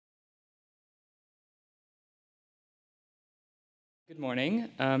Good morning.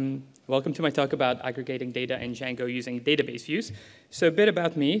 Welcome to my talk about aggregating data in Django using database views. So a bit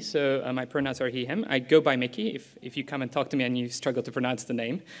about me. So my pronouns are he, him. I go by Mickey if you come and talk to me and you struggle to pronounce the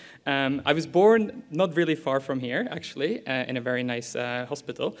name. I was born not really far from here, actually, in a very nice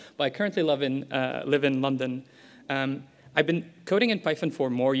hospital. But I currently live in London. I've been coding in Python for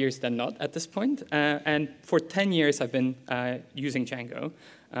more years than not at this point. And for 10 years, I've been using Django.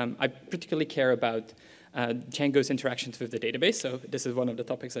 I particularly care about Django's interactions with the database, so this is one of the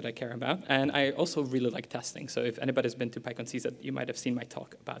topics that I care about. And I also really like testing, so if anybody's been to PyCon sees that, you might have seen my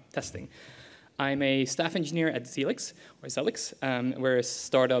talk about testing. I'm a staff engineer at Zelix. We're a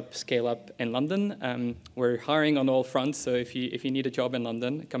startup scale-up in London. We're hiring on all fronts, so if you need a job in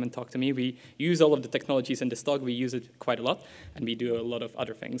London, come and talk to me. We use all of the technologies in this talk. We use it quite a lot, and we do a lot of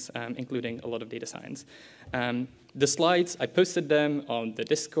other things, including a lot of data science. The slides, I posted them on the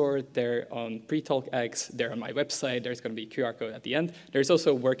Discord. They're on pre-talk-X. They're on my website. There's going to be a QR code at the end. There's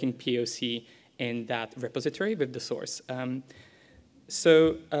also a working POC in that repository with the source.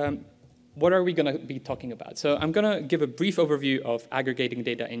 What are we going to be talking about? So I'm going to give a brief overview of aggregating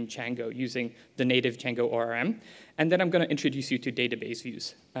data in Django using the native Django ORM. And then I'm going to introduce you to database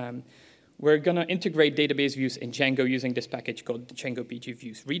views. We're going to integrate database views in Django using this package called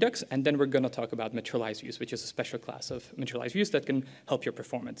django-pgviews-redux. And then we're going to talk about materialized views, which is a special class of materialized views that can help your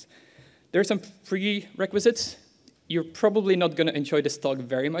performance. There are some prerequisites. You're probably not going to enjoy this talk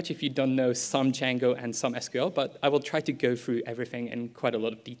very much if you don't know some Django and some SQL, but I will try to go through everything in quite a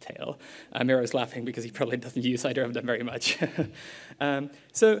lot of detail. Miro is laughing because he probably doesn't use either of them very much.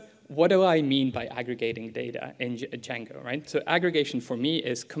 So what do I mean by aggregating data in Django, right? So aggregation for me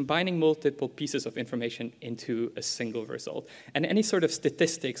is combining multiple pieces of information into a single result. And any sort of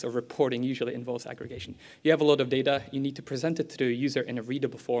statistics or reporting usually involves aggregation. You have a lot of data. You need to present it to the user in a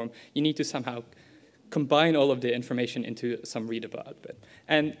readable form. You need to somehow combine all of the information into some readable output.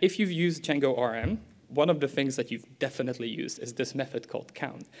 And if you've used Django ORM, one of the things that you've definitely used is this method called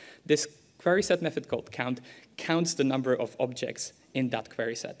count. This query set method called count counts the number of objects in that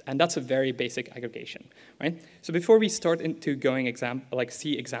query set. And that's a very basic aggregation, right? So before we start into going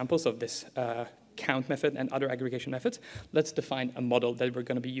see examples of this count method and other aggregation methods, let's define a model that we're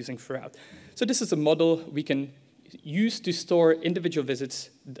going to be using throughout. So this is a model we can use to store individual visits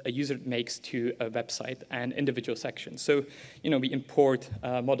a user makes to a website and individual sections. So, we import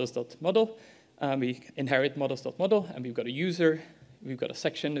models.model, we inherit models.model, and we've got a user, we've got a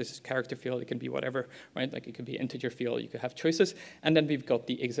section, this is character field, it can be whatever, right? Like it could be integer field, you could have choices, and then we've got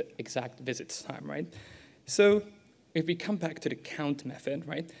the exact visits time, right? So if we come back to the count method,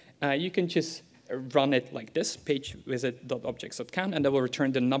 right, you can just run it like this, page visit.objects.count, and that will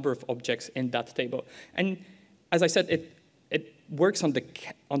return the number of objects in that table. And as I said, it works on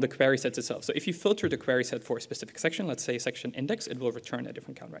the query sets itself. So if you filter the query set for a specific section, let's say section index, it will return a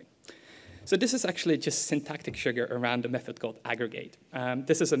different count, right? So this is actually just syntactic sugar around a method called aggregate.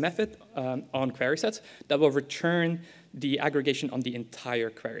 This is a method on query sets that will return the aggregation on the entire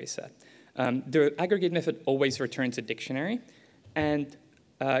query set. The aggregate method always returns a dictionary, and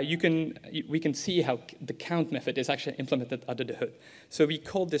we can see how the count method is actually implemented under the hood. So we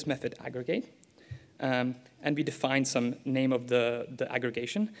call this method aggregate. And we define some name of the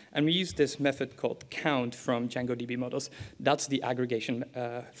aggregation. And we use this method called count from DjangoDB models. That's the aggregation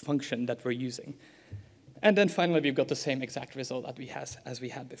function that we're using. And then finally, we've got the same exact result that as we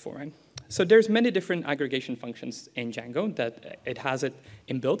had before. Right? So there's many different aggregation functions in Django that it has it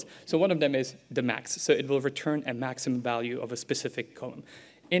inbuilt. So one of them is the max. So it will return a maximum value of a specific column.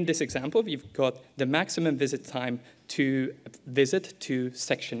 In this example, we've got the maximum visit time to visit to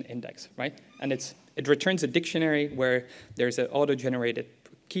section index, right? And it returns a dictionary where there's an auto-generated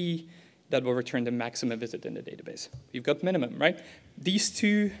key that will return the maximum visit in the database. You've got minimum, right? These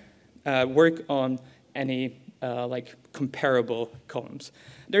two work on any comparable columns.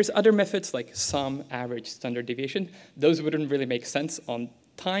 There's other methods like sum, average, standard deviation. Those wouldn't really make sense on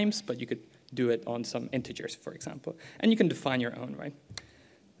times, but you could do it on some integers, for example. And you can define your own, right?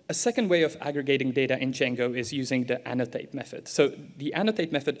 A second way of aggregating data in Django is using the annotate method. So the annotate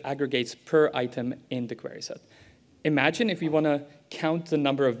method aggregates per item in the query set. Imagine if we want to count the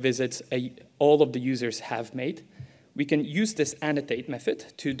number of visits all of the users have made. We can use this annotate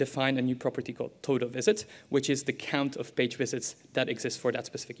method to define a new property called total visits, which is the count of page visits that exist for that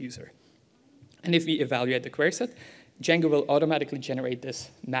specific user. And if we evaluate the query set, Django will automatically generate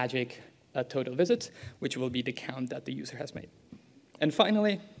this magic total visits, which will be the count that the user has made. And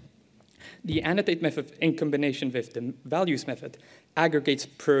finally, the annotate method in combination with the values method aggregates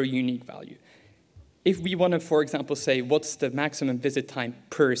per unique value. If we want to, for example, say what's the maximum visit time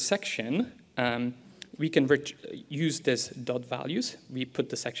per section, we can use this dot values. We put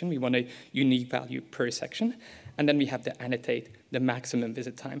the section. We want a unique value per section. And then we have to annotate the maximum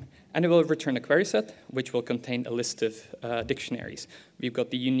visit time. And it will return a query set, which will contain a list of dictionaries. We've got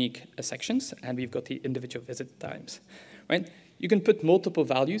the unique sections, and we've got the individual visit times. Right? You can put multiple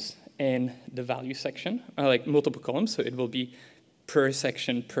values in the value section, like multiple columns, so it will be per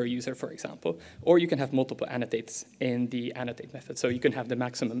section, per user, for example. Or you can have multiple annotates in the annotate method. So you can have the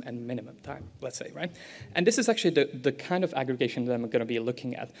maximum and minimum time, let's say, right? And this is actually the kind of aggregation that I'm going to be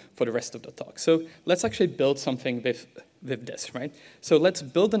looking at for the rest of the talk. So let's actually build something with this, right? So let's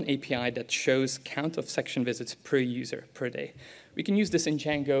build an API that shows count of section visits per user per day. We can use this in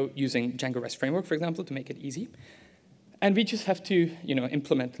Django using Django REST framework, for example, to make it easy. And we just have to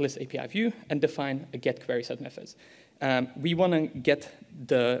implement list API view and define a get query set methods. We want to get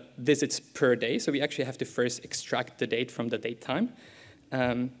the visits per day, so we actually have to first extract the date from the date time.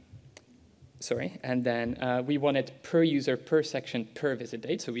 And then we want it per user, per section, per visit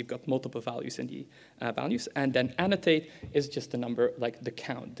date, so we've got multiple values in the values. And then annotate is just the number, like the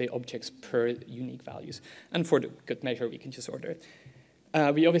count, the objects per unique values. And for the good measure, we can just order it.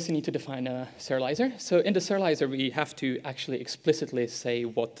 We obviously need to define a serializer. So in the serializer, we have to actually explicitly say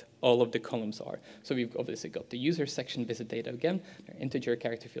what all of the columns are. So we've obviously got the user section visit data again, integer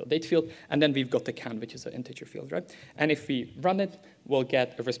character field, date field, and then we've got the count, which is an integer field, right? And if we run it, we'll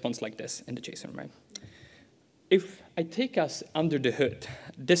get a response like this in the JSON, right? If I take us under the hood,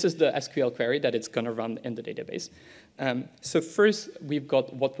 this is the SQL query that it's going to run in the database. So first, we've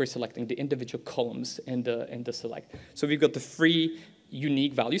got what we're selecting, the individual columns in the select. So we've got the three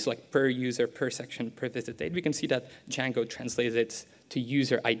unique values, like per user, per section, per visit date. We can see that Django translates it to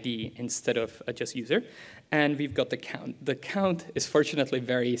user ID instead of just user. And we've got the count. The count is fortunately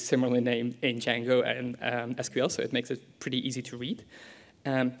very similarly named in Django and SQL, so it makes it pretty easy to read.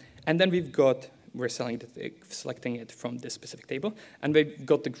 And then we're selecting it from this specific table. And we've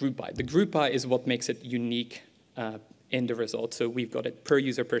got the group by. The group by is what makes it unique in the result. So we've got it per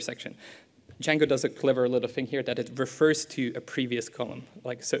user, per section. Django does a clever little thing here that it refers to a previous column.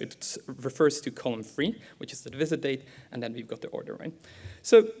 So it refers to column 3, which is the visit date, and then we've got the order, right?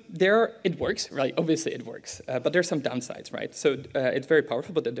 So it works, right? Obviously it works, but there's some downsides, right? So it's very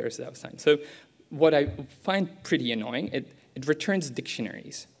powerful, but there's downsides. So what I find pretty annoying, it returns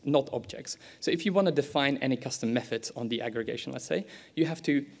dictionaries, not objects. So if you want to define any custom methods on the aggregation, let's say, you have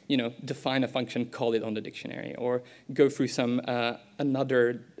to define a function, call it on the dictionary, or go through some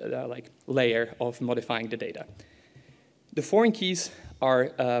another layer of modifying the data. The foreign keys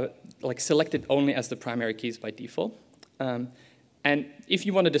are selected only as the primary keys by default. And if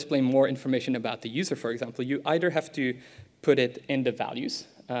you want to display more information about the user, for example, you either have to put it in the values,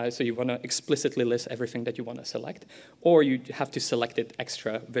 so you want to explicitly list everything that you want to select, or you have to select it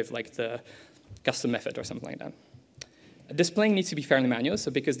extra with the custom method or something like that. Displaying needs to be fairly manual, so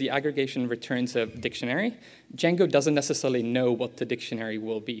because the aggregation returns a dictionary, Django doesn't necessarily know what the dictionary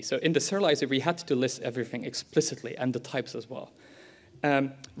will be. So in the serializer, we had to list everything explicitly and the types as well.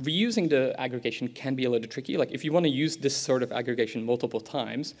 Reusing the aggregation can be a little tricky. If you want to use this sort of aggregation multiple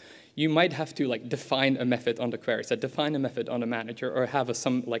times, you might have to define a method on the query set, define a method on a manager, or have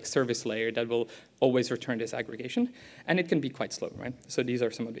some service layer that will always return this aggregation. And it can be quite slow, right? So these are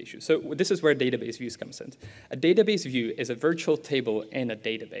some of the issues. So this is where database views comes in. A database view is a virtual table in a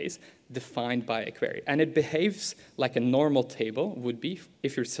database defined by a query. And it behaves like a normal table would be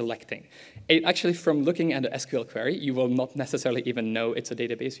if you're selecting. Actually, from looking at an SQL query, you will not necessarily even know it's a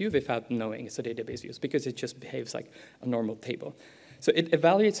database view without knowing it's a database view, because it just behaves like a normal table. So it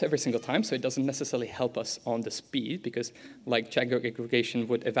evaluates every single time, so it doesn't necessarily help us on the speed, because Django aggregation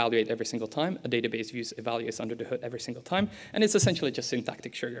would evaluate every single time, a database views evaluates under the hood every single time, and it's essentially just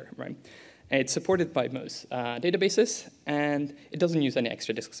syntactic sugar, right? And it's supported by most databases, and it doesn't use any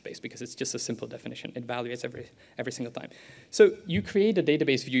extra disk space because it's just a simple definition. It evaluates every single time. So you create a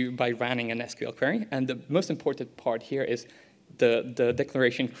database view by running an SQL query, and the most important part here is the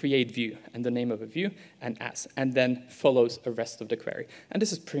declaration create view and the name of a view and as, and then follows the rest of the query. And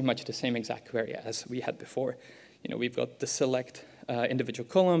this is pretty much the same exact query as we had before. We've got the select individual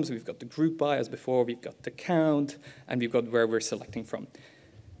columns, we've got the group by as before, we've got the count, and we've got where we're selecting from.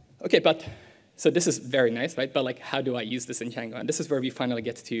 Okay, so this is very nice, right? But how do I use this in Django? And this is where we finally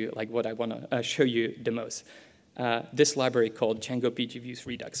get to what I want to show you the most. This library called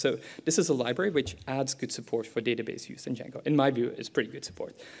django-pgviews-redux. So this is a library which adds good support for database use in Django. In my view, it's pretty good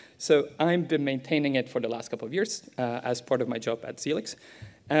support. So I've been maintaining it for the last couple of years as part of my job at Zelix.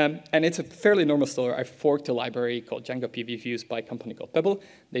 And it's a fairly normal story. I forked a library called Django-pgviews by a company called Pebble.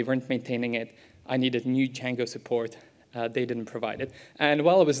 They weren't maintaining it. I needed new Django support. they didn't provide it. And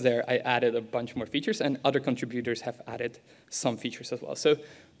while I was there, I added a bunch more features, and other contributors have added some features as well. So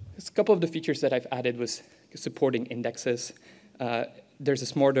a couple of the features that I've added was supporting indexes. There's a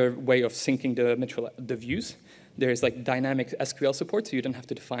smarter way of syncing the views. There's like dynamic SQL support, so you don't have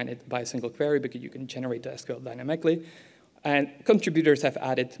to define it by a single query, because you can generate the SQL dynamically. And contributors have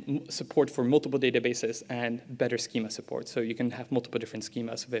added support for multiple databases and better schema support, so you can have multiple different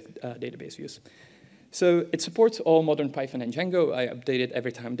schemas with database views. So it supports all modern Python and Django. I update it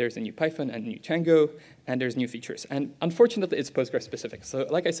every time there's a new Python and new Django, and there's new features. And unfortunately, it's Postgres specific. So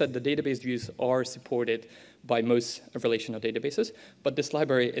like I said, the database views are supported by most relational databases, but this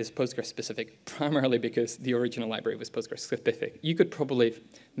library is Postgres specific, primarily because the original library was Postgres specific. You could probably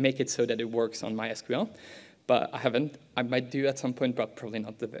make it so that it works on MySQL, but I haven't. I might do at some point, but probably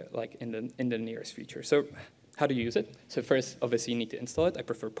not in the nearest future. So how do you use it? So first, obviously, you need to install it. I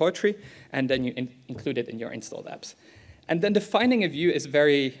prefer Poetry, and then you include it in your installed apps. And then defining a view is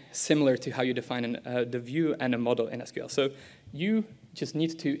very similar to how you define the view and a model in SQL. So you just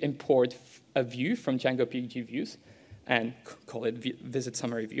need to import a view from django-pgviews and call it visit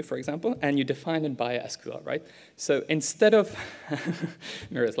summary view, for example, and you define it by SQL, right? So instead of,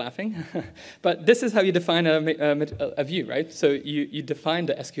 Mira's laughing, but this is how you define a view, right? So you define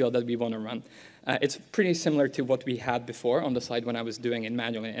the SQL that we want to run. It's pretty similar to what we had before on the side when I was doing it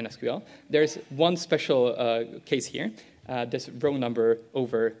manually in SQL. There's one special case here, this row number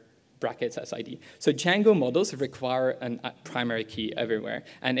over brackets as ID. So Django models require a primary key everywhere,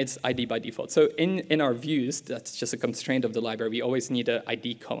 and it's ID by default. So in our views, that's just a constraint of the library. We always need an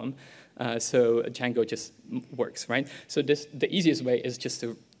ID column, so Django just works, right? So the easiest way is just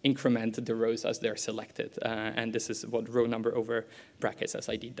to increment the rows as they're selected, and this is what row number over brackets as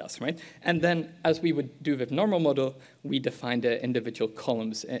ID does, right? And then, as we would do with normal model, we define the individual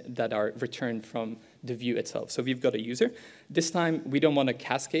columns that are returned from the view itself. So we've got a user. This time, we don't want to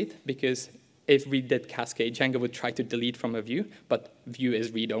cascade, because if we did cascade, Django would try to delete from a view, but view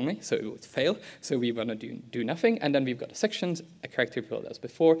is read-only, so it would fail. So we want to do nothing, and then we've got a sections, a character field as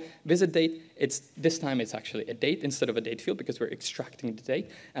before. Visit date, this time it's actually a date instead of a date field, because we're extracting the date,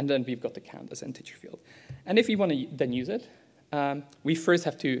 and then we've got the count as integer field. And if we want to then use it, we first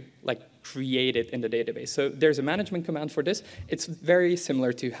have to create it in the database. So there's a management command for this. It's very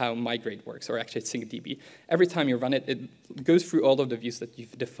similar to how migrate works, or actually syncdb. Every time you run it, it goes through all of the views that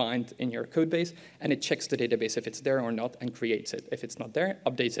you've defined in your code base, and it checks the database if it's there or not, and creates it. If it's not there,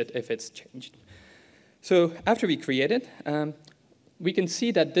 updates it if it's changed. So after we create it, we can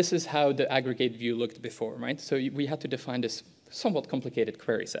see that this is how the aggregate view looked before, right? So we had to define this somewhat complicated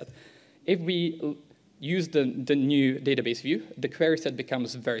query set. If we use the new database view, the query set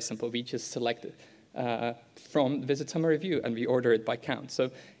becomes very simple. We just select it from visit summary view, and we order it by count.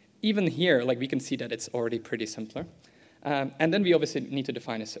 So even here, we can see that it's already pretty simpler. And then we obviously need to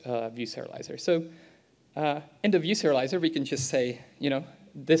define a view serializer. So in the view serializer, we can just say,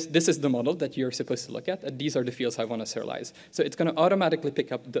 this is the model that you're supposed to look at, and these are the fields I want to serialize. So it's going to automatically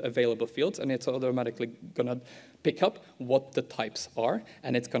pick up the available fields, and it's automatically going to pick up what the types are,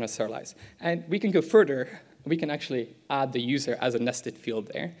 and it's going to serialize. And we can go further. We can actually add the user as a nested field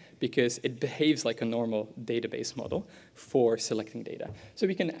there, because it behaves like a normal database model for selecting data. So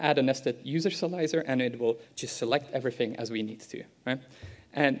we can add a nested user serializer, and it will just select everything as we need to, right?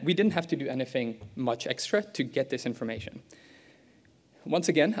 And we didn't have to do anything much extra to get this information. Once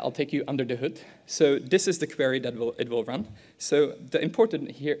again, I'll take you under the hood. So this is the query that it will run. So the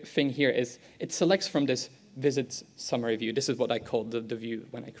important thing here is it selects from this visit summary view. This is what I called the view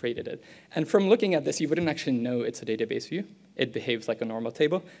when I created it. And from looking at this, you wouldn't actually know it's a database view. It behaves like a normal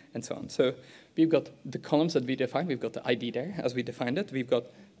table, and so on. So we've got the columns that we defined. We've got the ID there, as we defined it. We've got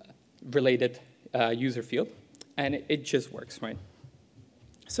related user field, and it just works, right?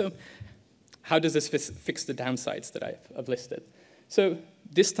 So how does this fix the downsides that I've listed? So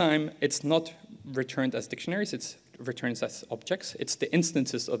this time, it's not returned as dictionaries. It's returns as objects. It's the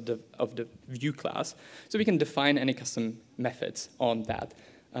instances of the view class. So we can define any custom methods on that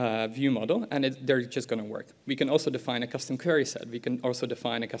view model, and they're just going to work. We can also define a custom query set. We can also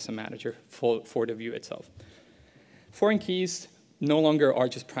define a custom manager for the view itself. Foreign keys no longer are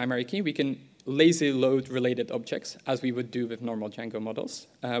just primary key. We can lazy load related objects, as we would do with normal Django models.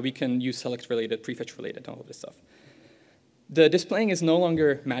 We can use select related, prefetch related, all of this stuff. The displaying is no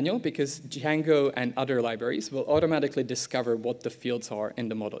longer manual, because Django and other libraries will automatically discover what the fields are in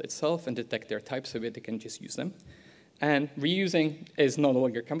the model itself and detect their types so that they can just use them. And reusing is no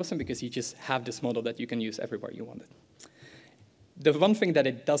longer cumbersome, because you just have this model that you can use everywhere you want it. The one thing that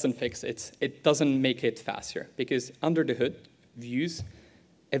it doesn't fix, it doesn't make it faster, because under the hood, views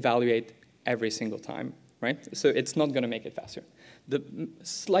evaluate every single time right? So it's not going to make it faster. The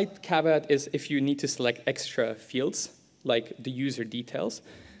slight caveat is if you need to select extra fields, like the user details,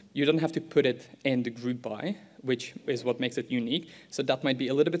 you don't have to put it in the group by, which is what makes it unique. So that might be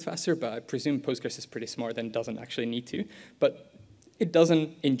a little bit faster, but I presume Postgres is pretty smart and doesn't actually need to. But it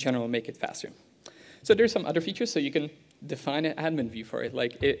doesn't, in general, make it faster. So there's some other features. So you can define an admin view for it,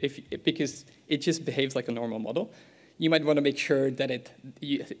 like because it just behaves like a normal model. You might want to make sure that a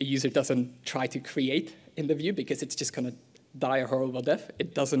user doesn't try to create in the view, because it's just going to die a horrible death.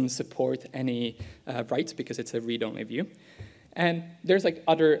 It doesn't support any writes because it's a read-only view. And there's like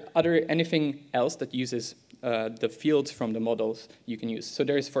anything else that uses the fields from the models you can use. So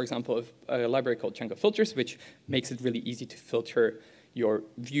there's, for example, a library called Django filters, which makes it really easy to filter your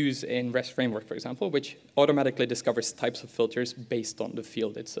views in REST framework, for example, which automatically discovers types of filters based on the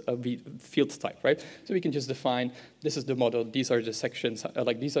field. It's a field type, right? So we can just define, this is the model, these are the sections,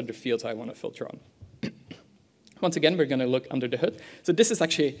 these are the fields I want to filter on. Once again, we're going to look under the hood. So this is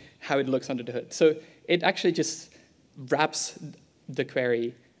actually how it looks under the hood. So it actually just wraps the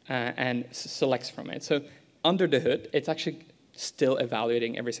query and selects from it. So under the hood, it's actually still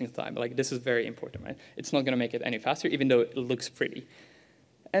evaluating every single time. Like, this is very important, right? It's not going to make it any faster, even though it looks pretty.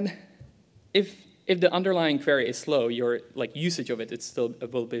 And if the underlying query is slow, your usage of it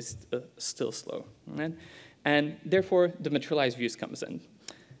will be still slow, right? And therefore, the materialized views comes in.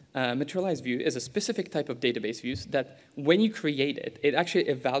 Materialized view is a specific type of database views that when you create it, it actually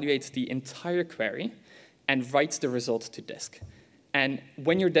evaluates the entire query and writes the results to disk. And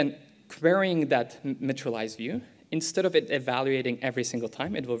when you're then querying that materialized view, instead of it evaluating every single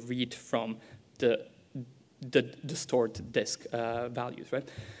time, it will read from the stored disk values, right?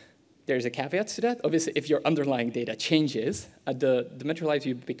 There's a caveat to that. Obviously, if your underlying data changes, the materialized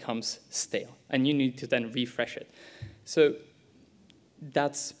view becomes stale, and you need to then refresh it. So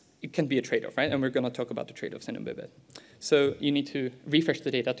it can be a trade-off, right? And we're going to talk about the trade-offs in a bit. So you need to refresh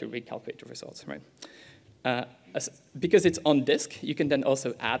the data to recalculate the results, right? Because it's on disk, you can then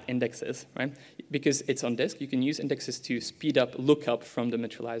also add indexes, right? Because it's on disk, you can use indexes to speed up lookup from the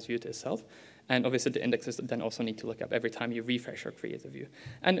materialized view itself. And obviously, the indexes then also need to look up every time you refresh or create a view.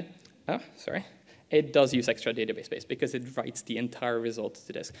 And, it does use extra database space because it writes the entire result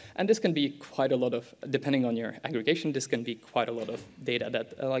to disk. And this can be quite a lot of, depending on your aggregation, this can be quite a lot of data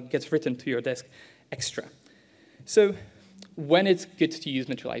that gets written to your disk extra. So when it's good to use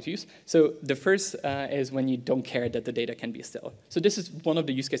materialized views, so the first is when you don't care that the data can be stale. So this is one of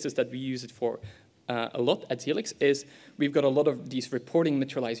the use cases that we use it for a lot at Helix, is we've got a lot of these reporting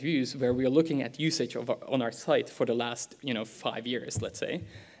materialized views where we are looking at usage on our site for the last 5 years, let's say.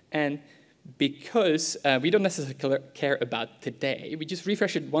 And because we don't necessarily care about today, we just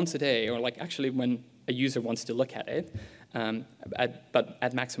refresh it once a day, or actually when a user wants to look at it, but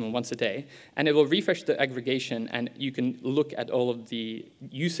at maximum once a day. And it will refresh the aggregation, and you can look at all of the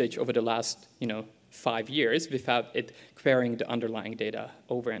usage over the last 5 years without it querying the underlying data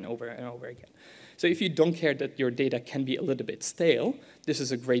over and over and over again. So if you don't care that your data can be a little bit stale, this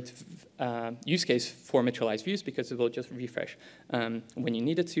is a great use case for materialized views, because it will just refresh when you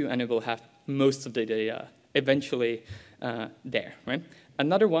need it to, and it will have most of the data eventually there, right?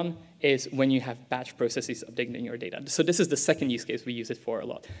 Another one is when you have batch processes updating your data. So this is the second use case we use it for a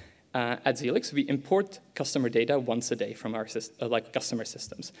lot. At Helix, we import customer data once a day from our customer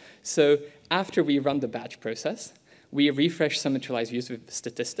systems. So after we run the batch process, we refresh some materialized views with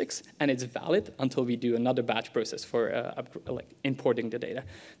statistics, and it's valid until we do another batch process for importing the data.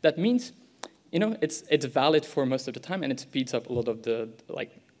 That means, it's valid for most of the time, and it speeds up a lot of the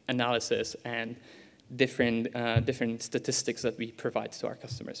analysis and different statistics that we provide to our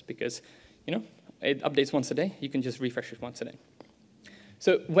customers, because it updates once a day. You can just refresh it once a day.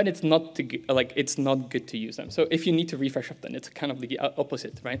 So when it's not good to use them. So if you need to refresh often, it's kind of the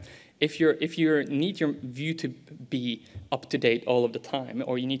opposite, right? If you need your view to be up to date all of the time,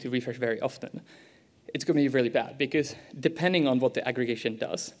 or you need to refresh very often, it's going to be really bad, because depending on what the aggregation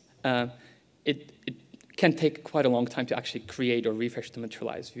does, it can take quite a long time to actually create or refresh the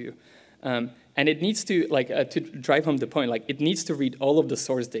materialized view. And it needs to, to drive home the point, it needs to read all of the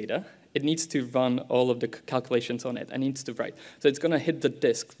source data. It needs to run all of the calculations on it, and needs to write. So it's going to hit the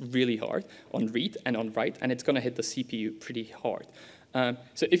disk really hard on read and on write, and it's going to hit the CPU pretty hard.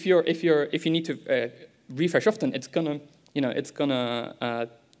 So if you need to refresh often, it's going to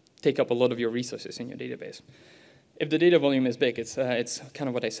take up a lot of your resources in your database. If the data volume is big, it's kind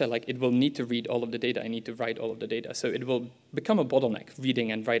of what I said. It will need to read all of the data. I need to write all of the data. So it will become a bottleneck,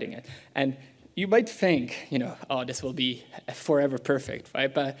 reading and writing it. And you might think, oh, this will be forever perfect,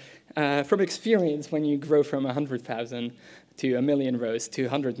 right? But from experience, when you grow from 100,000 to 1 million rows to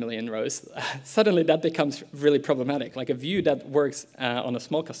 100 million rows, suddenly that becomes really problematic. Like a view that works on a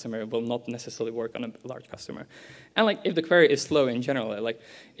small customer will not necessarily work on a large customer. And like if the query is slow in general, like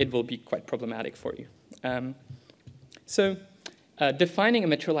it will be quite problematic for you. Defining a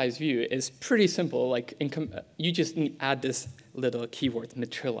materialized view is pretty simple. Like you just add this little keyword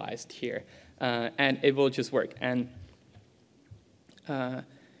materialized here, and it will just work. And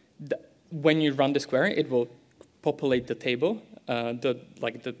when you run this query, it will populate the table,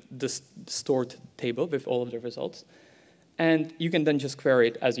 the stored table with all of the results. And you can then just query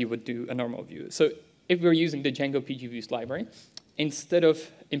it as you would do a normal view. So if we're using the django-pgviews library, instead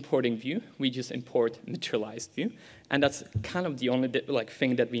of importing view, we just import materialized view. And that's kind of the only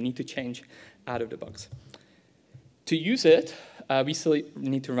thing that we need to change out of the box. To use it, we still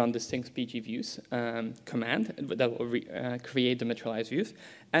need to run the django-pgviews command that will create the materialized views.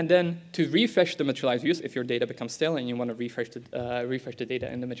 And then to refresh the materialized views, if your data becomes stale and you want to refresh the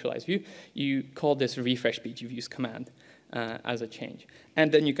data in the materialized view, you call this refresh pgviews command as a change.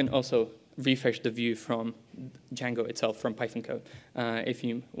 And then you can also refresh the view from Django itself, from Python code, if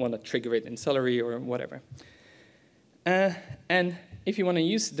you want to trigger it in Celery or whatever. And if you want to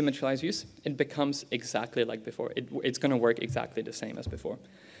use the materialized views, it becomes exactly like before. It's going to work exactly the same as before.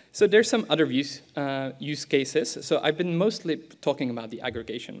 So there's some other use cases. So I've been mostly talking about the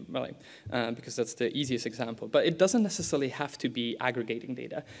aggregation, really, because that's the easiest example. But it doesn't necessarily have to be aggregating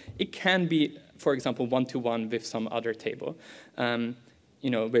data. It can be, for example, one-to-one with some other table.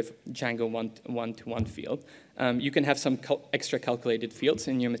 With Django one-to-one field. You can have some extra calculated fields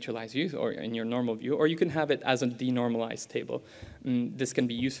in your materialized view or in your normal view, or you can have it as a denormalized table. This can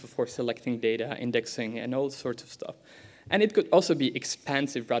be useful for selecting data, indexing, and all sorts of stuff. And it could also be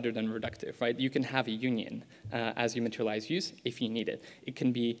expansive rather than reductive, right? You can have a union as your materialized views if you need it. It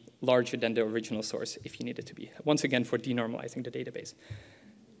can be larger than the original source if you need it to be, once again, for denormalizing the database.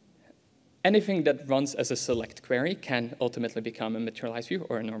 Anything that runs as a select query can ultimately become a materialized view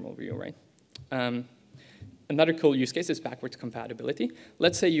or a normal view, right? Another cool use case is backwards compatibility.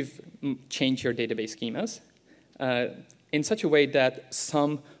 Let's say you've changed your database schemas in such a way that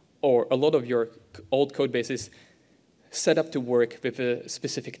some or a lot of your old code base is set up to work with a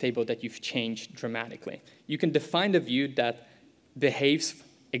specific table that you've changed dramatically. You can define a view that behaves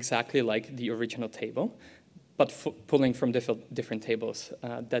exactly like the original table, but pulling from different tables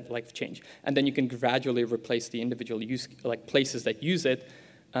that change. And then you can gradually replace the individual places that use it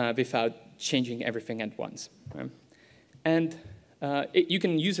without changing everything at once. And you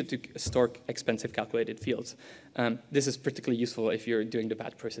can use it to store expensive calculated fields. This is particularly useful if you're doing the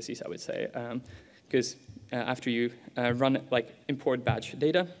batch processes, I would say, because after you import batch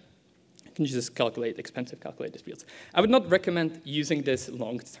data, you can just calculate expensive calculated fields. I would not recommend using this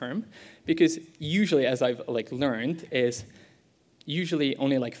long term, because usually, as I've learned, is usually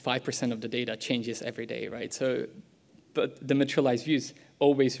only 5% of the data changes every day, right? So, but the materialized views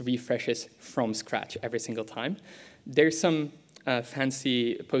always refreshes from scratch every single time. There's some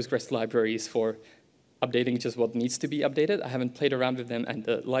fancy Postgres libraries for updating just what needs to be updated. I haven't played around with them, and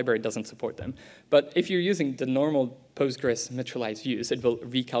the library doesn't support them. But if you're using the normal Postgres materialized views, it will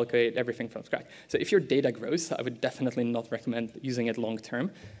recalculate everything from scratch. So if your data grows, I would definitely not recommend using it long term.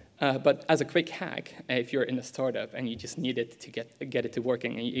 But as a quick hack, if you're in a startup and you just need it to get it to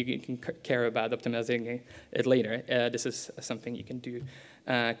working, and you can care about optimizing it later, this is something you can do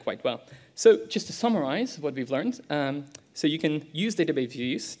quite well. So just to summarize what we've learned, so you can use database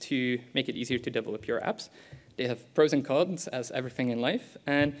views to make it easier to develop your apps. They have pros and cons, as everything in life.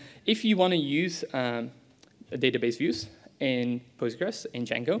 And if you want to use database views in Postgres, in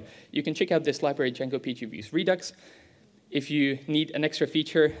Django, you can check out this library, django-pgviews-redux. If you need an extra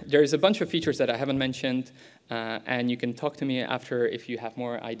feature, there's a bunch of features that I haven't mentioned, and you can talk to me after if you have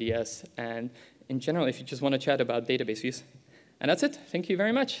more ideas. And in general, if you just want to chat about database views. And that's it. Thank you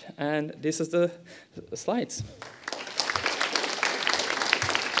very much. And this is the slides.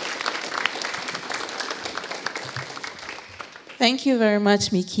 Thank you very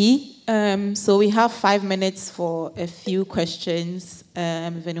much, Miki. So we have 5 minutes for a few questions.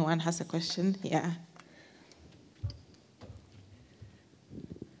 If anyone has a question, yeah.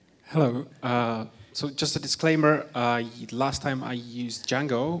 Hello. So just a disclaimer, last time I used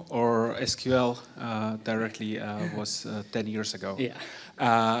Django or SQL directly was 10 years ago.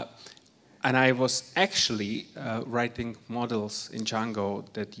 Yeah. And I was actually writing models in Django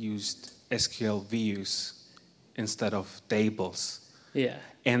that used SQL views instead of tables. Yeah.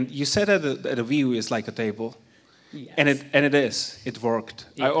 And you said that a view is like a table. Yes. And it is. It worked.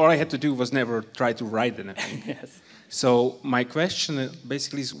 Yeah. All I had to do was never try to write anything. Yes. So my question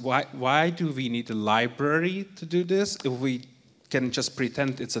basically is why do we need a library to do this if we can just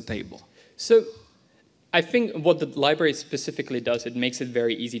pretend it's a table? So I think what the library specifically does, it makes it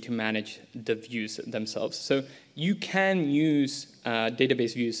very easy to manage the views themselves. So you can use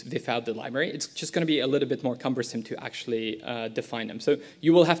database views without the library. It's just going to be a little bit more cumbersome to actually define them. So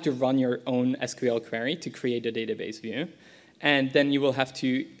you will have to run your own SQL query to create a database view. And then you will have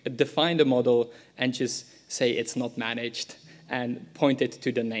to define the model and just say it's not managed and point it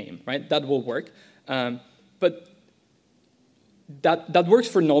to the name, right? That will work. But that works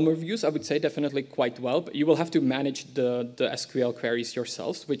for normal views, I would say, definitely quite well. But you will have to manage the SQL queries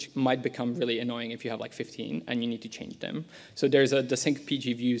yourselves, which might become really annoying if you have like 15 and you need to change them. So there's the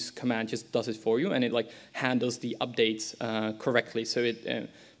sync-pgviews command just does it for you, and it like handles the updates correctly. So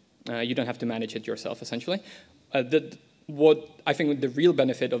you don't have to manage it yourself, essentially. What I think the real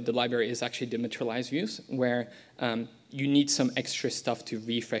benefit of the library is actually the materialized views, where you need some extra stuff to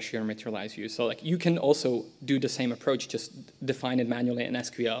refresh your materialized views. So like you can also do the same approach, just define it manually in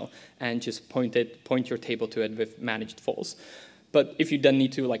SQL and just point your table to it with managed false. But if you then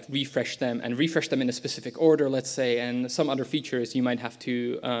need to like refresh them in a specific order, let's say, and some other features, you might have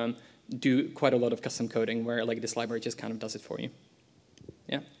to do quite a lot of custom coding where like this library just kind of does it for you.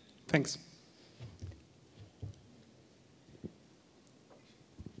 Yeah. Thanks.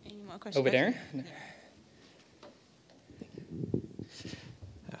 Over there.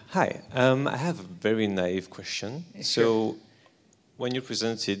 Hi, I have a very naive question. Sure. So when you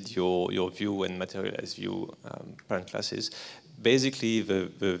presented your view and materialized view parent classes, basically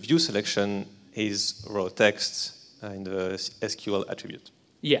the view selection is raw text in the SQL attribute.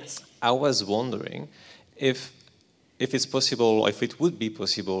 Yes. I was wondering if it's possible, or if it would be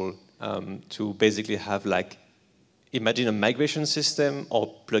possible to basically have like, imagine a migration system or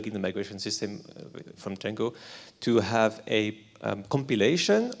plug in the migration system from Django to have a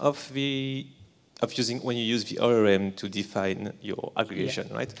compilation of using when you use the ORM to define your aggregation,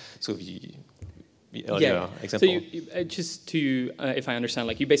 right? So the earlier example. So you just to, if I understand,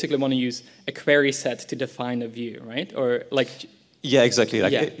 like you basically want to use a query set to define a view, right? Or like. Yeah, exactly.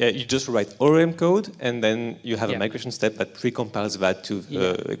 Like you just write ORM code, and then you have a migration step that precompiles that to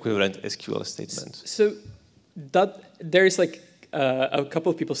the equivalent SQL statement. So there is like a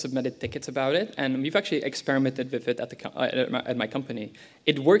couple of people submitted tickets about it, and we've actually experimented with it at my company.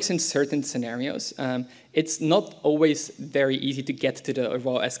 It works in certain scenarios. It's not always very easy to get to the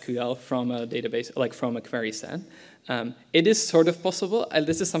raw SQL from a database, like from a query set. It is sort of possible.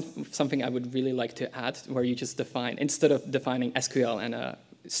 This is something I would really like to add, where you just define, instead of defining SQL and a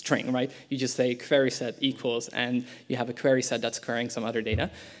string, right? You just say query set equals, and you have a query set that's querying some other data.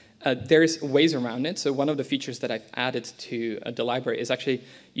 There's ways around it. So one of the features that I've added to the library is actually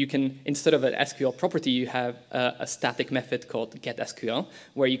you can, instead of an SQL property, you have a static method called getSQL,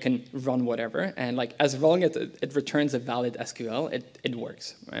 where you can run whatever, and like as long as it returns a valid SQL, it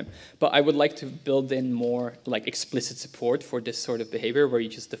works, right? But I would like to build in more like explicit support for this sort of behavior, where you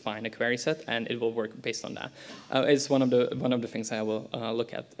just define a query set and it will work based on that. It's one of the things I will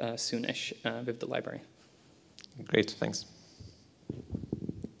look at soonish with the library. Great, thanks.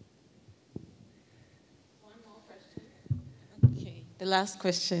 The last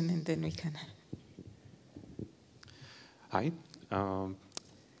question, and then we can. Hi. I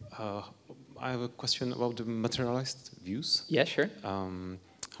have a question about the materialized views. Yeah, sure.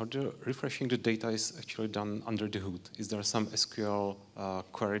 How the refreshing the data is actually done under the hood? Is there some SQL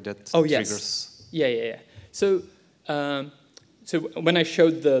query that triggers? Yeah. So when I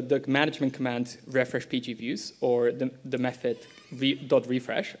showed the management command refresh pgviews, or the method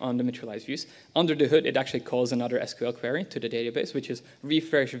 .refresh on the materialized views, under the hood it actually calls another SQL query to the database, which is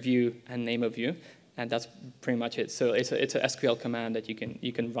refresh view and name of view, and that's pretty much it. So it's a SQL command that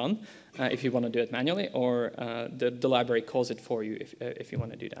you can run if you want to do it manually, or the library calls it for you if you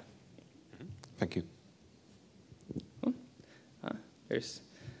want to do that. Thank you. Cool. There's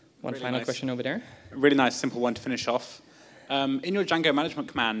one really final question over there. A really nice, simple one to finish off. In your Django management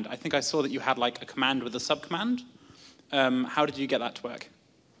command, I think I saw that you had like a command with a subcommand. How did you get that to work?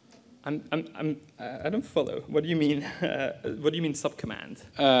 I don't follow. What do you mean? What do you mean subcommand?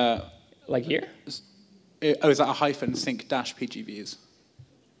 Like here? Is that a hyphen sync dash pgviews?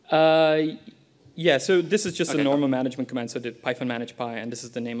 Yeah. So this is just a normal management command. So the Python manage py, and this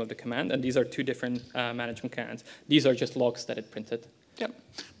is the name of the command, and these are two different management commands. These are just logs that it printed. Yep.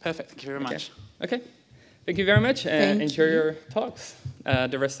 Perfect. Thank you very much. Okay. Thank you very much, and enjoy your talks,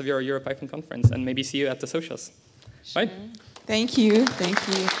 the rest of your EuroPython conference, and maybe see you at the socials. Sure. Bye. Thank you. Thank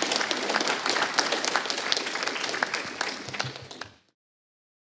you.